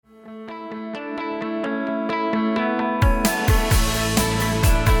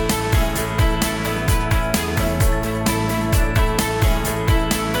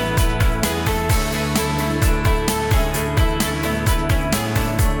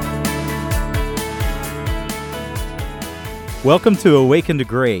Welcome to Awaken to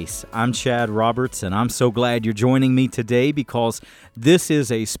Grace. I'm Chad Roberts, and I'm so glad you're joining me today because this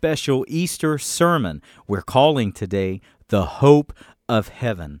is a special Easter sermon we're calling today The Hope of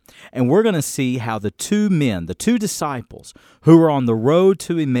Heaven. And we're going to see how the two disciples who were on the road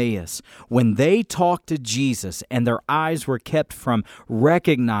to Emmaus, when they talked to Jesus and their eyes were kept from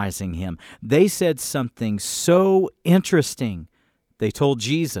recognizing him, they said something so interesting. They told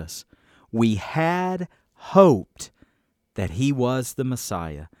Jesus, "We had hoped that he was the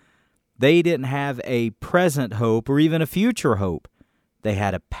Messiah." They didn't have a present hope or even a future hope. They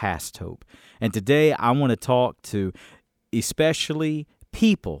had a past hope. And today I want to talk to especially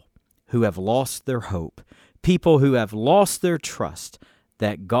people who have lost their hope, people who have lost their trust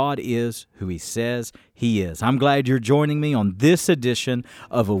that God is who He says He is. I'm glad you're joining me on this edition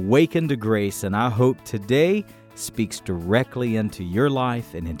of Awaken to Grace, and I hope today speaks directly into your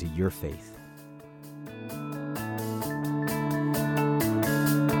life and into your faith.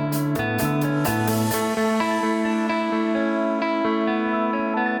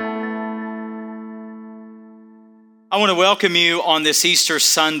 I want to welcome you on this Easter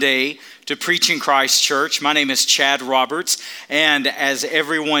Sunday to Preaching Christ Church. My name is Chad Roberts, and as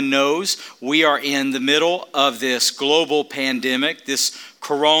everyone knows, we are in the middle of this global pandemic, this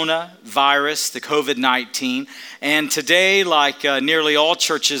coronavirus, the COVID-19. And today, like nearly all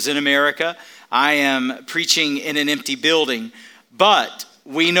churches in America, I am preaching in an empty building. But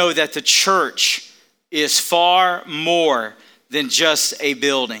we know that the church is far more than just a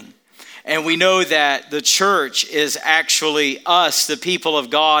building. And we know that the church is actually us, the people of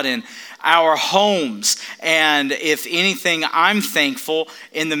God, in our homes. And if anything, I'm thankful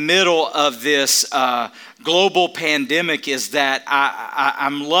in the middle of this global pandemic is that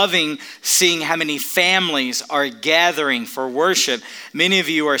I'm loving seeing how many families are gathering for worship. Many of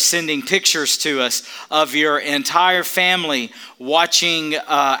you are sending pictures to us of your entire family watching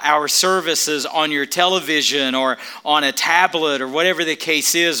our services on your television or on a tablet or whatever the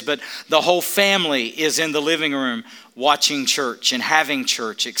case is, but the whole family is in the living room watching church and having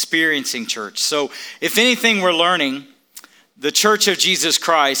church, experiencing church. So if anything we're learning, the Church of Jesus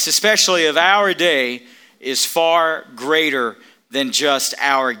Christ, especially of our day, is far greater than just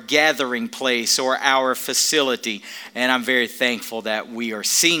our gathering place or our facility. And I'm very thankful that we are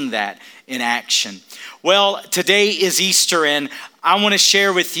seeing that in action. Well, today is Easter, and I want to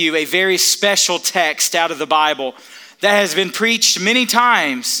share with you a very special text out of the Bible that has been preached many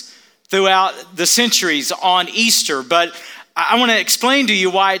times throughout the centuries on Easter. But I want to explain to you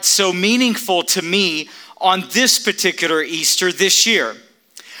why it's so meaningful to me on this particular Easter this year.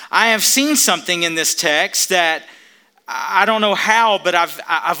 I have seen something in this text that I don't know how, but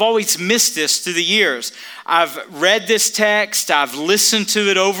I've always missed this through the years. I've read this text, I've listened to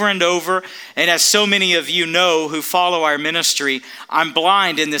it over and over, and as so many of you know who follow our ministry, I'm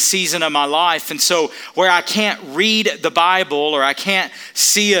blind in this season of my life, and so where I can't read the Bible or I can't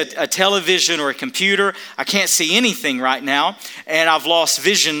see a television or a computer, I can't see anything right now, and I've lost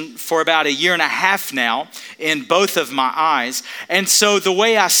vision for about a year and a half now in both of my eyes. And so the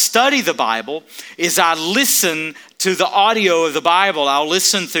way I study the Bible is I listen to the audio of the Bible. I'll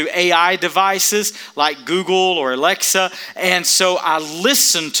listen through AI devices like Google or Alexa, and so I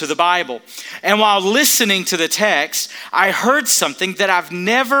listen to the Bible. And while listening to the text, I heard something that I've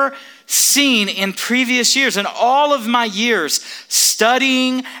never seen in previous years. In all of my years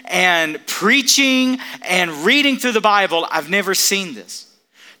studying and preaching and reading through the Bible, I've never seen this.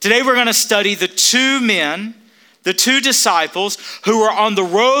 Today we're going to study the two men, the two disciples who were on the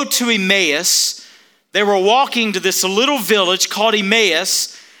road to Emmaus. They were walking to this little village called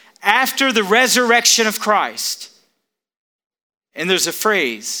Emmaus after the resurrection of Christ. And there's a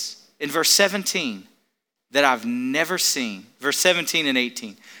phrase in verse 17 that I've never seen. Verse 17 and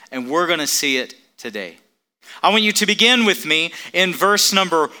 18. And we're going to see it today. I want you to begin with me in verse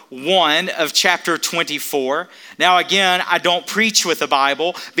number 1 of chapter 24. Now again, I don't preach with the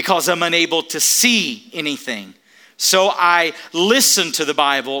Bible because I'm unable to see anything. So I listen to the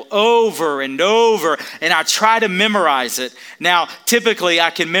Bible over and over, and I try to memorize it. Now, typically I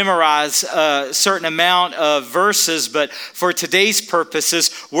can memorize a certain amount of verses, but for today's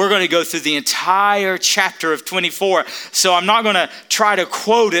purposes, we're going to go through the entire chapter of 24. So I'm not going to try to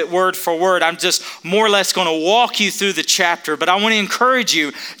quote it word for word. I'm just more or less going to walk you through the chapter. But I want to encourage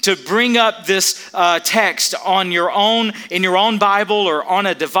you to bring up this text on your own, in your own Bible or on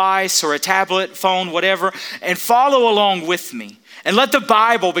a device or a tablet, phone, whatever, and follow along with me and let the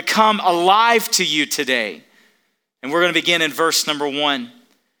Bible become alive to you today. And we're going to begin in verse number 1.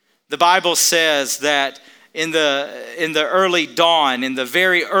 The Bible says that in the early dawn, in the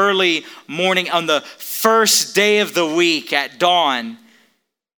very early morning, on the first day of the week at dawn,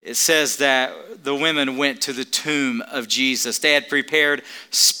 it says that the women went to the tomb of Jesus. They had prepared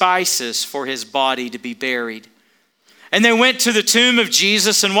spices for his body to be buried. And they went to the tomb of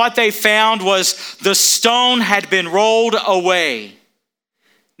Jesus, and what they found was the stone had been rolled away.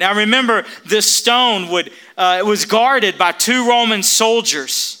 Now remember, this stone it was guarded by 2 Roman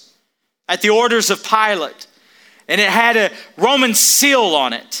soldiers at the orders of Pilate. And it had a Roman seal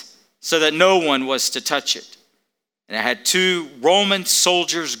on it so that no one was to touch it. And it had 2 Roman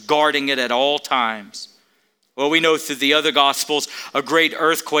soldiers guarding it at all times. Well, we know through the other Gospels, a great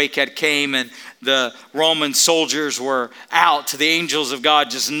earthquake had came and the Roman soldiers were out. The angels of God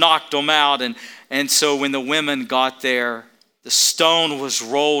just knocked them out. And so when the women got there, the stone was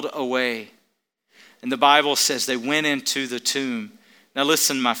rolled away. And the Bible says they went into the tomb. Now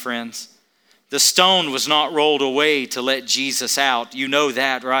listen, my friends. The stone was not rolled away to let Jesus out. You know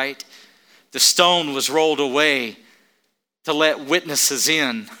that, right? The stone was rolled away to let witnesses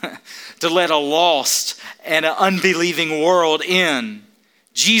in, to let a lost and an unbelieving world in.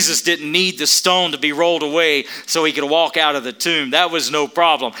 Jesus didn't need the stone to be rolled away so he could walk out of the tomb. That was no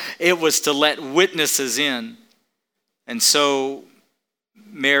problem. It was to let witnesses in. And so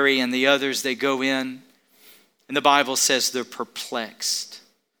Mary and the others, they go in, and the Bible says they're perplexed.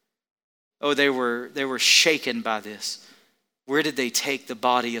 Oh, they were shaken by this. Where did they take the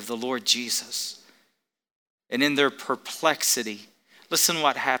body of the Lord Jesus? And in their perplexity, listen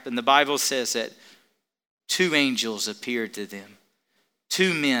what happened. The Bible says that 2 angels appeared to them.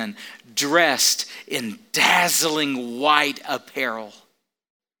 2 men dressed in dazzling white apparel.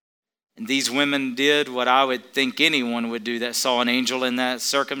 And these women did what I would think anyone would do that saw an angel in that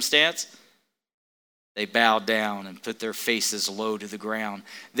circumstance. They bowed down and put their faces low to the ground.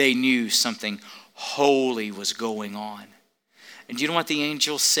 They knew something holy was going on. And do you know what the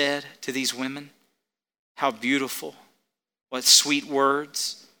angel said to these women? How beautiful, what sweet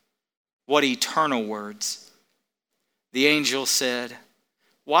words, what eternal words. The angel said,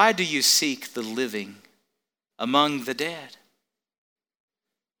 "Why do you seek the living among the dead?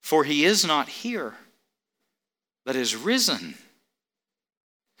 For he is not here, but is risen.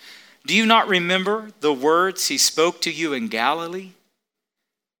 Do you not remember the words he spoke to you in Galilee?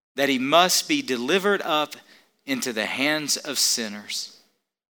 That he must be delivered up into the hands of sinners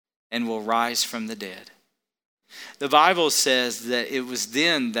and will rise from the dead." The Bible says that it was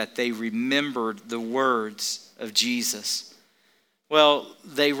then that they remembered the words of Jesus. Well,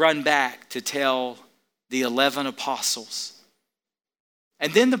 they run back to tell the 11 apostles.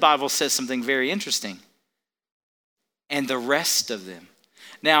 And then the Bible says something very interesting. And the rest of them.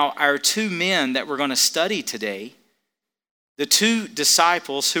 Now, our 2 men that we're going to study today, the 2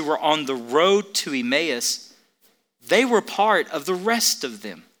 disciples who were on the road to Emmaus, they were part of the rest of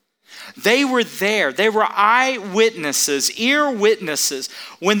them. They were there. They were eyewitnesses, ear witnesses,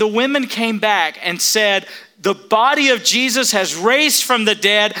 when the women came back and said, the body of Jesus has raised from the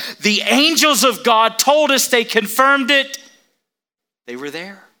dead. The angels of God told us, they confirmed it. They were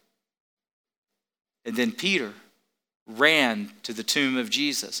there. And then Peter ran to the tomb of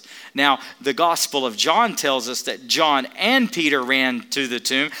Jesus. Now, the Gospel of John tells us that John and Peter ran to the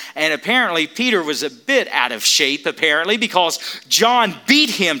tomb, and apparently Peter was a bit out of shape, because John beat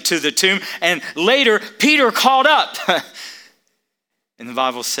him to the tomb, and later Peter caught up. And the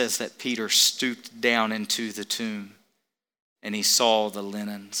Bible says that Peter stooped down into the tomb, and he saw the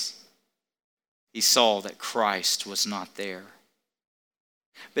linens. He saw that Christ was not there.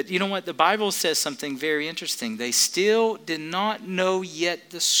 But you know what? The Bible says something very interesting. They still did not know yet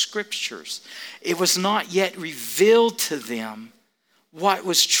the scriptures. It was not yet revealed to them what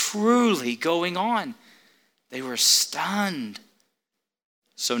was truly going on. They were stunned.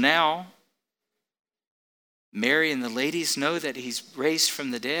 So now, Mary and the ladies know that he's raised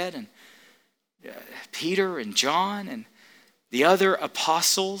from the dead, and Peter and John and the other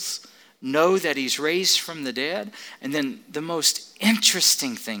apostles know that he's raised from the dead. And then the most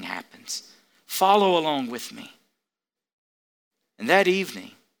interesting thing happens. Follow along with me. And that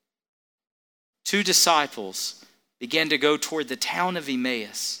evening, 2 disciples began to go toward the town of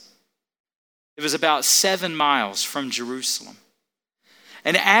Emmaus. It was about 7 miles from Jerusalem.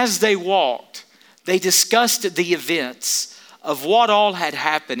 And as they walked, they discussed the events of what all had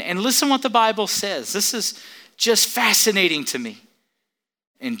happened. And listen what the Bible says. This is just fascinating to me.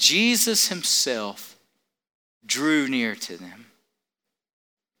 And Jesus himself drew near to them.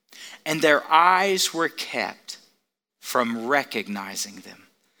 And their eyes were kept from recognizing them.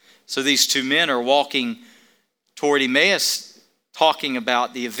 So these 2 men are walking toward Emmaus, talking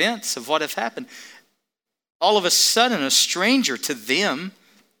about the events of what have happened. All of a sudden, a stranger to them,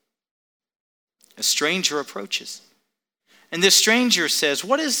 a stranger approaches. And this stranger says,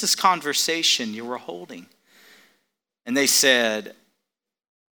 "What is this conversation you were holding?" And they said,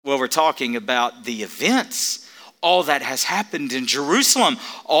 "Well, we're talking about the events, all that has happened in Jerusalem,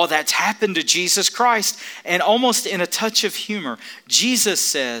 all that's happened to Jesus Christ." And almost in a touch of humor, Jesus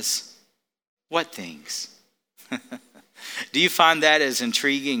says, "What things?" Do you find that as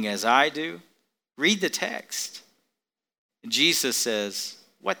intriguing as I do? Read the text. Jesus says,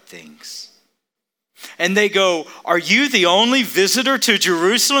 "What things?" And they go, "Are you the only visitor to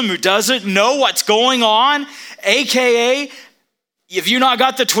Jerusalem who doesn't know what's going on? AKA, have you not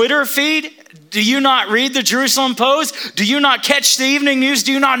got the Twitter feed? Do you not read the Jerusalem Post? Do you not catch the evening news?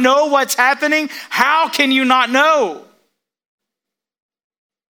 Do you not know what's happening? How can you not know?"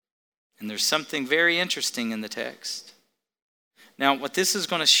 And there's something very interesting in the text. Now, what this is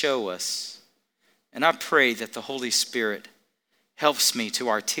going to show us, and I pray that the Holy Spirit helps me to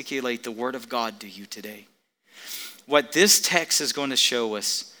articulate the Word of God to you today. What this text is going to show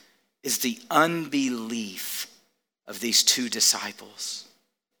us is the unbelief of these two disciples.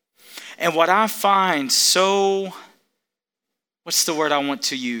 And what I find so, what's the word I want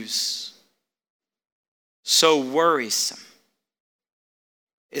to use? So worrisome,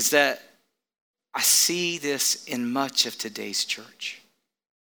 is that I see this in much of today's church.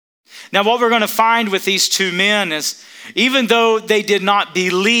 Now, what we're going to find with these two men is, even though they did not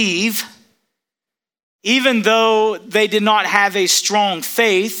believe, even though they did not have a strong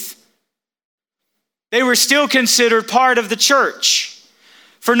faith, they were still considered part of the church.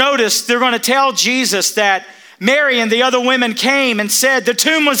 For notice, they're going to tell Jesus that Mary and the other women came and said the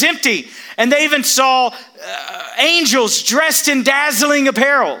tomb was empty. And they even saw angels dressed in dazzling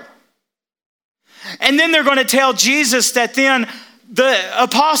apparel. And then they're going to tell Jesus that then the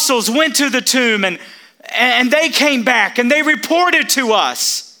apostles went to the tomb and they came back and they reported to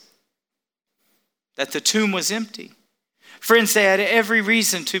us that the tomb was empty. Friends, they had every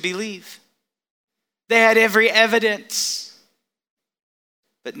reason to believe. They had every evidence.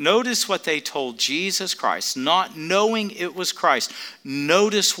 But notice what they told Jesus Christ, not knowing it was Christ.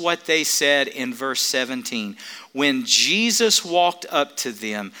 Notice what they said in verse 17. When Jesus walked up to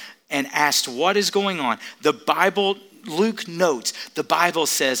them and asked what is going on, the Bible, Luke notes, the Bible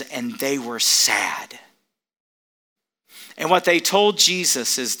says, and they were sad. And what they told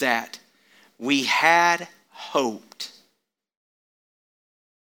Jesus is that we had hoped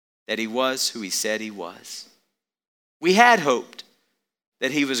that he was who he said he was. We had hoped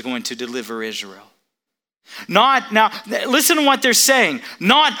that he was going to deliver Israel. Not, now, listen to what they're saying.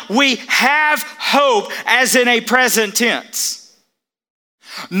 Not we have hope as in a present tense.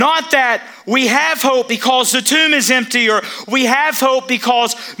 Not that we have hope because the tomb is empty, or we have hope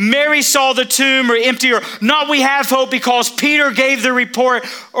because Mary saw the tomb or empty, or not we have hope because Peter gave the report,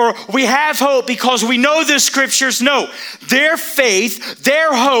 or we have hope because we know the scriptures. No, their faith,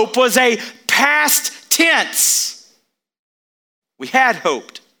 their hope was a past tense. We had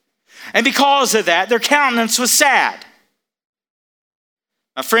hoped. And because of that, their countenance was sad.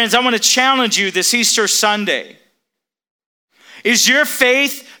 My friends, I want to challenge you this Easter Sunday. Is your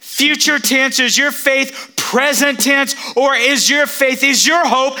faith future tense? Is your faith present tense? Or is your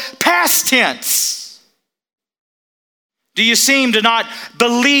hope past tense? Do you seem to not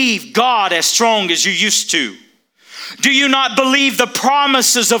believe God as strong as you used to? Do you not believe the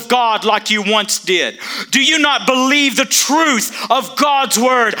promises of God like you once did? Do you not believe the truth of God's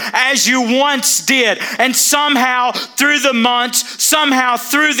word as you once did? And somehow through the months, somehow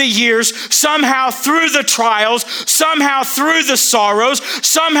through the years, somehow through the trials, somehow through the sorrows,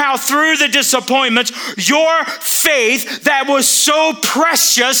 somehow through the disappointments, your faith that was so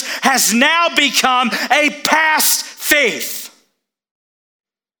precious has now become a past faith.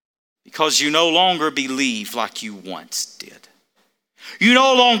 Because you no longer believe like you once did. You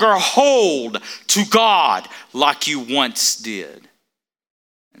no longer hold to God like you once did.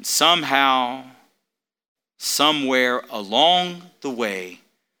 And somehow, somewhere along the way,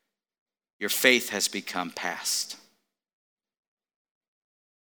 your faith has become past.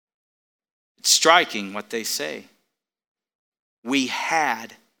 It's striking what they say. We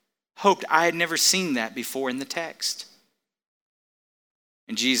had hoped. I had never seen that before in the text.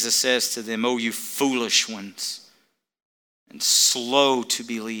 And Jesus says to them, "Oh, you foolish ones, and slow to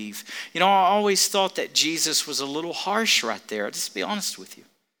believe." You know, I always thought that Jesus was a little harsh right there. I'll just be honest with you.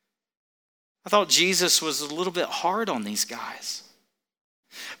 I thought Jesus was a little bit hard on these guys.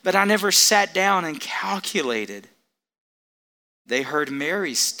 But I never sat down and calculated. They heard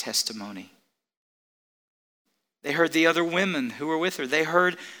Mary's testimony. They heard the other women who were with her. They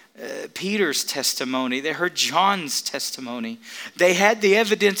heard Peter's testimony. They heard John's testimony. They had the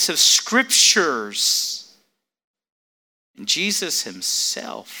evidence of scriptures. And Jesus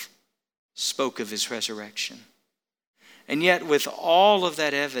himself spoke of his resurrection. And yet with all of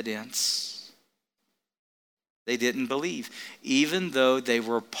that evidence, they didn't believe, even though they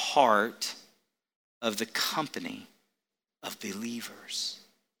were part of the company of believers.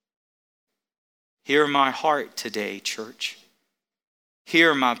 Hear my heart today, church.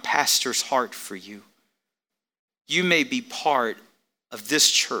 Hear my pastor's heart for you. You may be part of this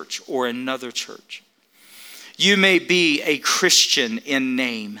church or another church. You may be a Christian in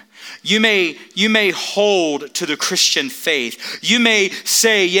name. You may hold to the Christian faith. You may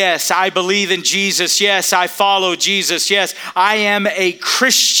say, yes, I believe in Jesus. Yes, I follow Jesus. Yes, I am a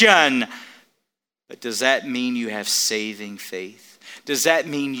Christian. But does that mean you have saving faith? Does that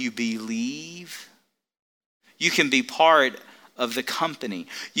mean you believe? You can be part of the company.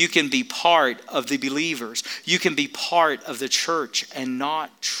 You can be part of the believers. You can be part of the church and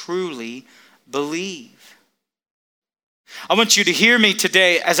not truly believe. I want you to hear me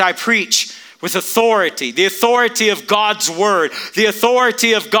today as I preach with authority, the authority of God's word, the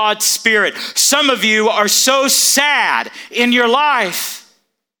authority of God's Spirit. Some of you are so sad in your life,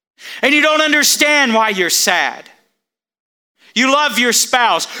 and you don't understand why you're sad. You love your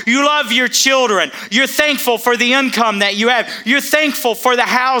spouse. You love your children. You're thankful for the income that you have. You're thankful for the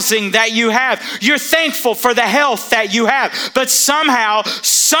housing that you have. You're thankful for the health that you have. But somehow,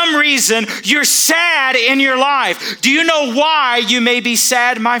 some reason, you're sad in your life. Do you know why you may be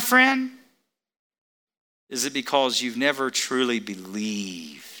sad, my friend? Is it because you've never truly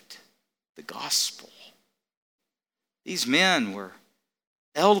believed the gospel? These men were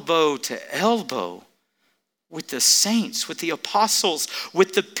elbow to elbow with the saints, with the apostles,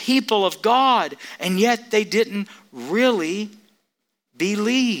 with the people of God, and yet they didn't really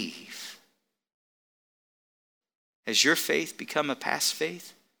believe. Has your faith become a past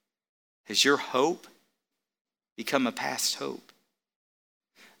faith? Has your hope become a past hope?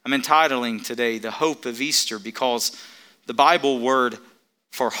 I'm entitling today The Hope of Easter because the Bible word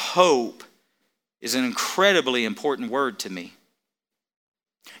for hope is an incredibly important word to me.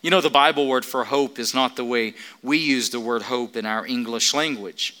 You know, the Bible word for hope is not the way we use the word hope in our English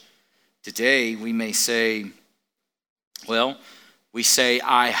language. Today, we may say,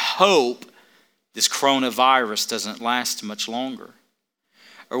 I hope this coronavirus doesn't last much longer.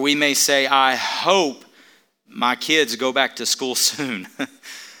 Or we may say, I hope my kids go back to school soon.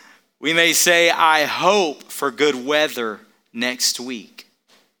 We may say, I hope for good weather next week.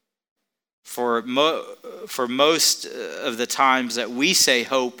 For most of the times that we say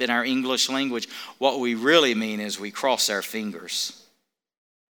hope in our English language, what we really mean is we cross our fingers.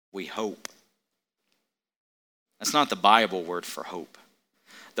 We hope. That's not the Bible word for hope.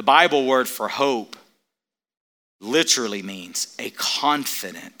 The Bible word for hope literally means a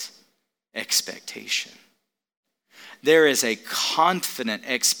confident expectation. There is a confident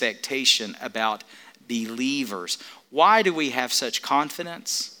expectation about believers. Why do we have such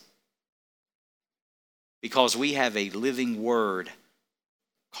confidence? Because we have a living word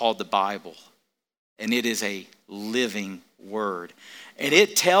called the Bible, and it is a living word. And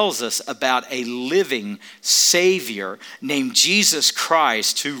it tells us about a living Savior named Jesus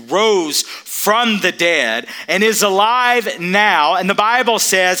Christ who rose from the dead and is alive now. And the Bible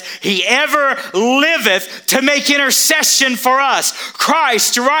says he ever liveth to make intercession for us.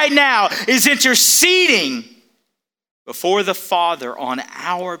 Christ right now is interceding before the Father on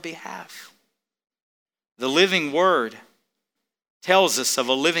our behalf. The living word tells us of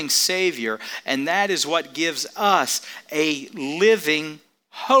a living Savior, and that is what gives us a living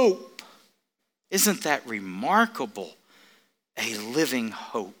hope. Isn't that remarkable? A living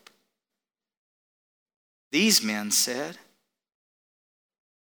hope. These men said,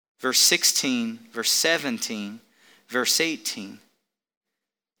 verse 16, verse 17, verse 18.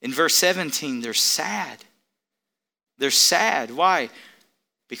 In verse 17, they're sad. They're sad. Why?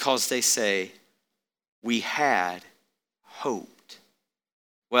 Because they say, we had hoped.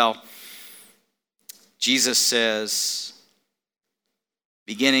 Well, Jesus says,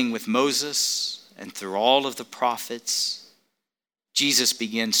 beginning with Moses and through all of the prophets, Jesus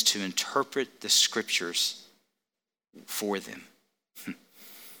begins to interpret the scriptures for them.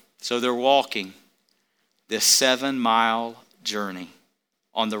 So they're walking this 7-mile journey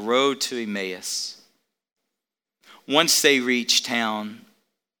on the road to Emmaus. Once they reach town,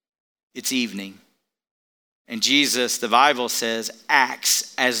 it's evening. And Jesus, the Bible says,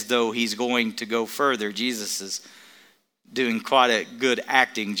 acts as though he's going to go further. Jesus is doing quite a good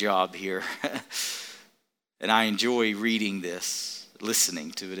acting job here. And I enjoy reading this.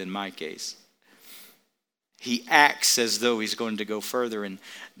 listening to it in my case. He acts as though he's going to go further. And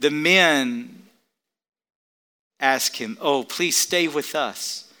the men ask him, oh, please stay with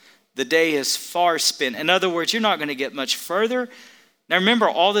us. The day is far spent. In other words, you're not going to get much further. Now remember,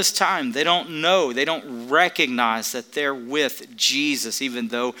 all this time, they don't know, they don't recognize that they're with Jesus, even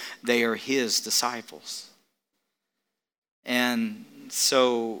though they are his disciples. And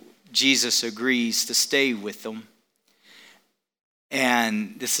so Jesus agrees to stay with them.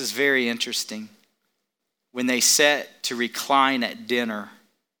 And this is very interesting. When they sat to recline at dinner,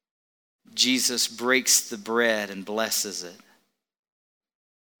 Jesus breaks the bread and blesses it.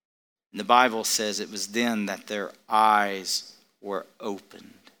 And the Bible says it was then that their eyes were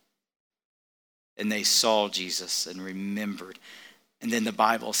opened. And they saw Jesus and remembered. And then the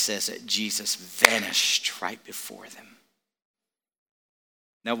Bible says that Jesus vanished right before them.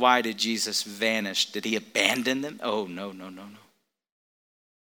 Now, why did Jesus vanish? Did he abandon them? Oh, no.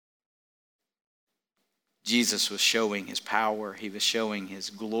 Jesus was showing his power. He was showing his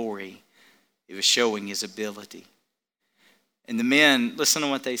glory. He was showing his ability. And the men, listen to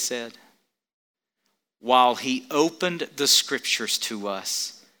what they said. While he opened the scriptures to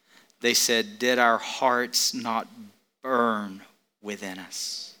us, they said, did our hearts not burn within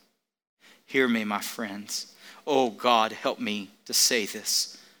us? Hear me, my friends. Oh God, help me to say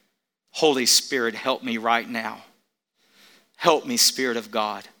this. Holy Spirit, help me right now. Help me, Spirit of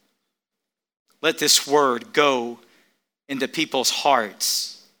God. Let this word go into people's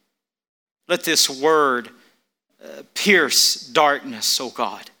hearts. Let this word pierce darkness, oh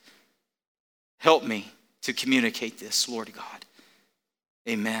God. Help me to communicate this, Lord God.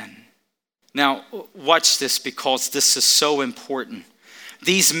 Amen. Now, watch this because this is so important.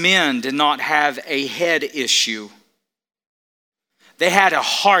 These men did not have a head issue. They had a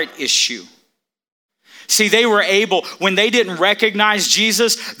heart issue. See, they were able, when they didn't recognize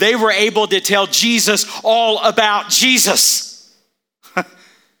Jesus, they were able to tell Jesus all about Jesus.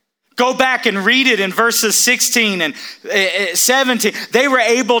 Go back and read it in verses 16 and 17. They were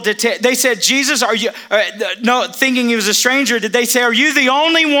able to they said, Jesus, are you, no, thinking he was a stranger, did they say, are you the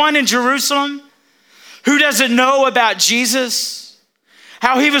only one in Jerusalem who doesn't know about Jesus?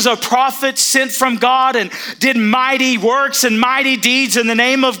 How he was a prophet sent from God and did mighty works and mighty deeds in the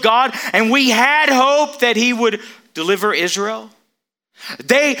name of God. And we had hope that he would deliver Israel.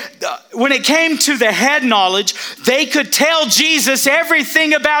 When it came to the head knowledge, they could tell Jesus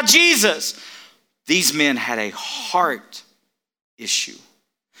everything about Jesus. These men had a heart issue.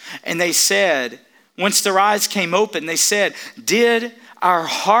 And they said, once their eyes came open, they said, did our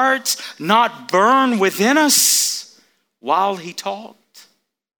hearts not burn within us while he talked?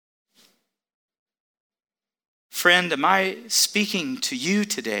 Friend, am I speaking to you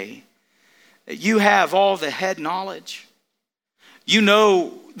today that you have all the head knowledge? You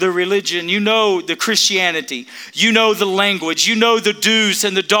know the religion, you know the Christianity, you know the language, you know the do's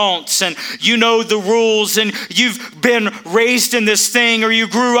and the don'ts, and you know the rules, and you've been raised in this thing, or you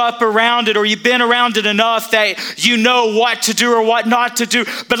grew up around it, or you've been around it enough that you know what to do or what not to do.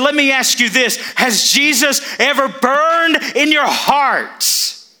 But let me ask you this, has Jesus ever burned in your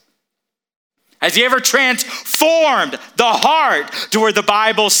heart? Has he ever transformed the heart to where the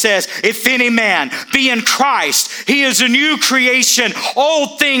Bible says, if any man be in Christ, he is a new creation.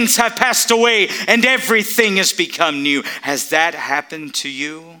 Old things have passed away and everything has become new. Has that happened to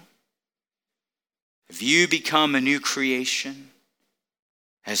you? Have you become a new creation?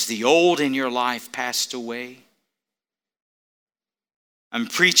 Has the old in your life passed away? I'm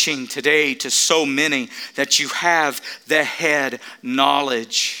preaching today to so many that you have the head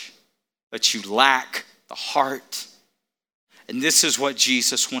knowledge, but you lack the heart. And this is what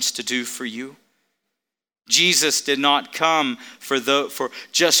Jesus wants to do for you. Jesus did not come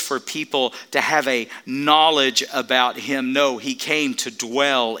just for people to have a knowledge about him. No, he came to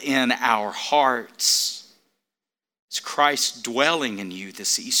dwell in our hearts. Is Christ dwelling in you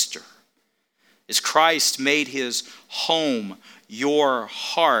this Easter? Is Christ made his home your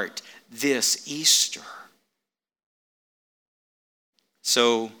heart this Easter?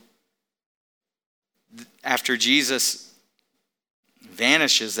 So, after Jesus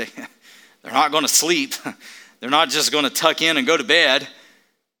vanishes, they're not going to sleep. They're not just going to tuck in and go to bed.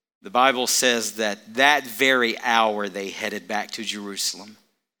 The Bible says that very hour they headed back to Jerusalem.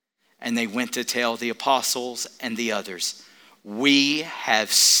 And they went to tell the apostles and the others, we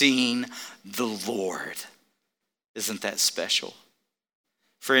have seen the Lord. Isn't that special?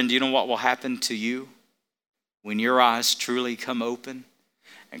 Friend, do you know what will happen to you when your eyes truly come open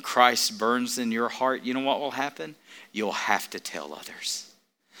and Christ burns in your heart? You know what will happen? You'll have to tell others.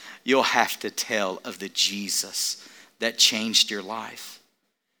 You'll have to tell of the Jesus that changed your life.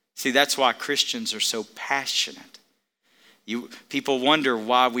 See, that's why Christians are so passionate. People wonder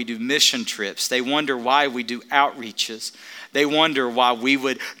why we do mission trips. They wonder why we do outreaches. They wonder why we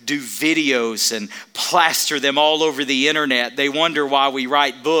would do videos and plaster them all over the internet. They wonder why we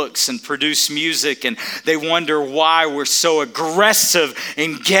write books and produce music. And they wonder why we're so aggressive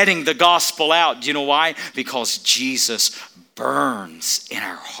in getting the gospel out. Do you know why? Because Jesus burns in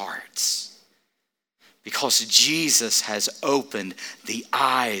our hearts. Because Jesus has opened the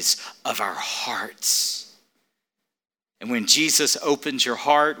eyes of our hearts. And when Jesus opens your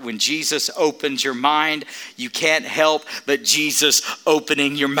heart, when Jesus opens your mind, you can't help but Jesus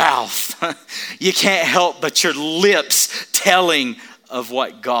opening your mouth. You can't help but your lips telling of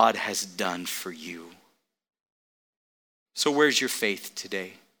what God has done for you. So where's your faith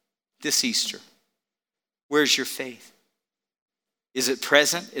today, this Easter? Where's your faith? Is it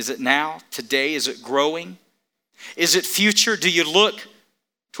present? Is it now? Today? Is it growing? Is it future? Do you look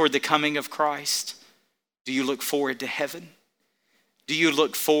toward the coming of Christ? Do you look forward to heaven? Do you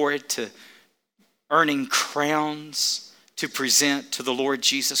look forward to earning crowns to present to the Lord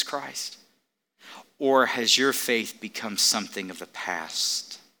Jesus Christ? Or has your faith become something of the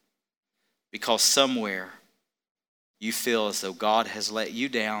past? Because somewhere you feel as though God has let you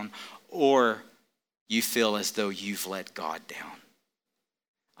down, or you feel as though you've let God down.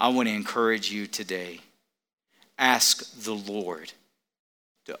 I want to encourage you today. Ask the Lord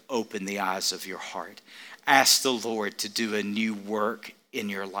to open the eyes of your heart. Ask the Lord to do a new work in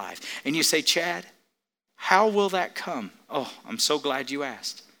your life. And you say, Chad, how will that come? Oh, I'm so glad you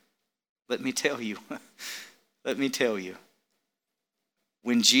asked. Let me tell you. Let me tell you.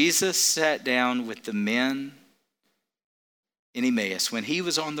 When Jesus sat down with the men in Emmaus, when he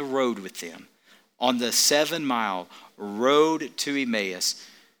was on the road with them, on the 7-mile road to Emmaus,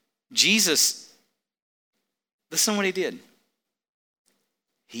 Jesus, listen to what he did.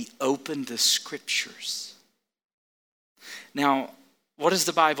 He opened the scriptures. Now, what does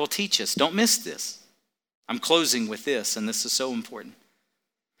the Bible teach us? Don't miss this. I'm closing with this, and this is so important.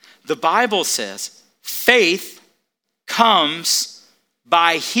 The Bible says faith comes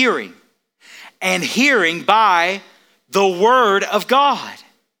by hearing, and hearing by the word of God.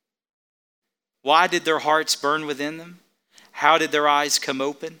 Why did their hearts burn within them? How did their eyes come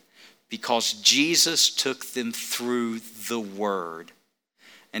open? Because Jesus took them through the word.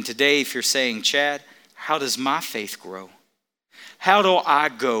 And today, if you're saying, Chad, how does my faith grow? How do I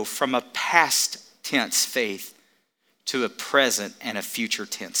go from a past tense faith to a present and a future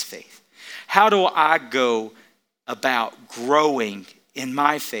tense faith? How do I go about growing in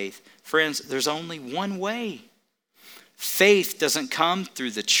my faith? Friends, there's only one way. Faith doesn't come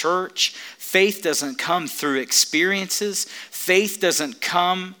through the church. Faith doesn't come through experiences. Faith doesn't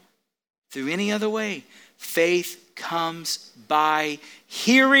come through any other way. Faith comes by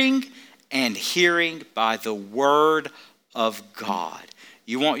hearing, and hearing by the word of God.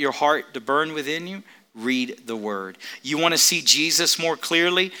 You want your heart to burn within you? Read the word. You want to see Jesus more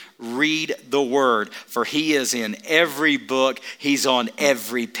clearly? Read the word. For he is in every book. He's on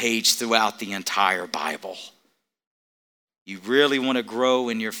every page throughout the entire Bible. You really want to grow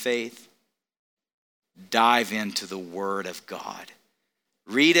in your faith? Dive into the word of God.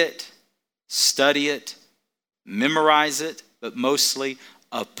 Read it, study it, memorize it, but mostly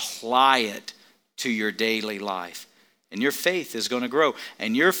apply it to your daily life. And your faith is going to grow.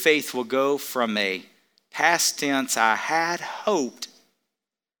 And your faith will go from a past tense, I had hoped,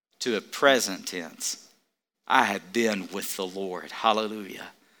 to a present tense, I have been with the Lord. Hallelujah.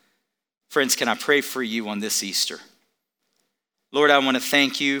 Friends, can I pray for you on this Easter? Lord, I want to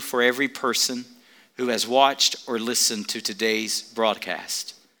thank you for every person who has watched or listened to today's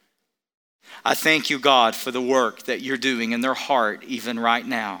broadcast. I thank you, God, for the work that you're doing in their heart even right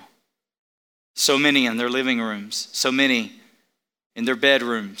now. So many in their living rooms, so many in their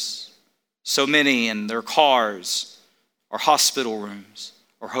bedrooms, so many in their cars or hospital rooms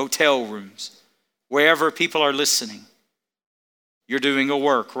or hotel rooms. Wherever people are listening, you're doing a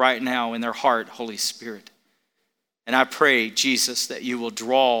work right now in their heart, Holy Spirit. And I pray, Jesus, that you will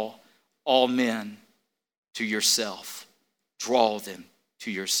draw all men to yourself. Draw them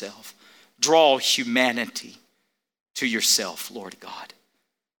to yourself. Draw humanity to yourself, Lord God.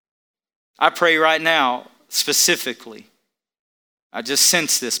 I pray right now, specifically, I just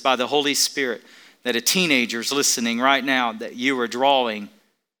sense this by the Holy Spirit, that a teenager's listening right now, that you're drawing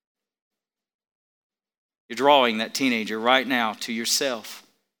that teenager right now to yourself.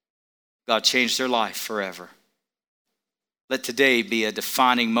 God, change their life forever. Let today be a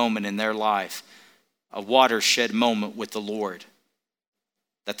defining moment in their life, a watershed moment with the Lord.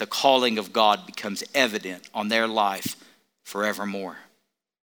 that the calling of God becomes evident on their life forevermore.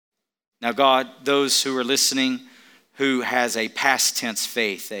 Now, God, those who are listening who has a past tense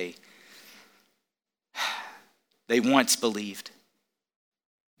faith, they once believed,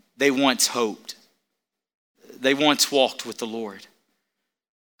 they once hoped, they once walked with the Lord.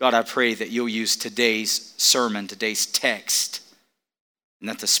 God, I pray that you'll use today's sermon, today's text, and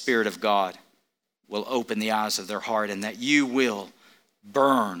that the Spirit of God will open the eyes of their heart and that you will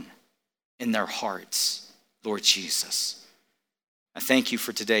burn in their hearts, Lord Jesus. I thank you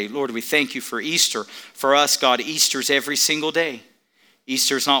for today. Lord, we thank you for Easter. For us, God, Easter's every single day.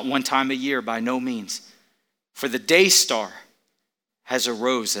 Easter's not one time a year, by no means. For the day star has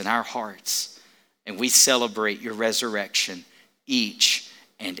arose in our hearts, and we celebrate your resurrection each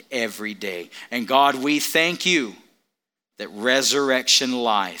and every day. And God, we thank you that resurrection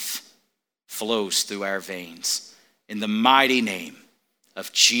life flows through our veins. In the mighty name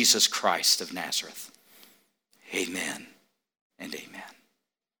of Jesus Christ of Nazareth. Amen.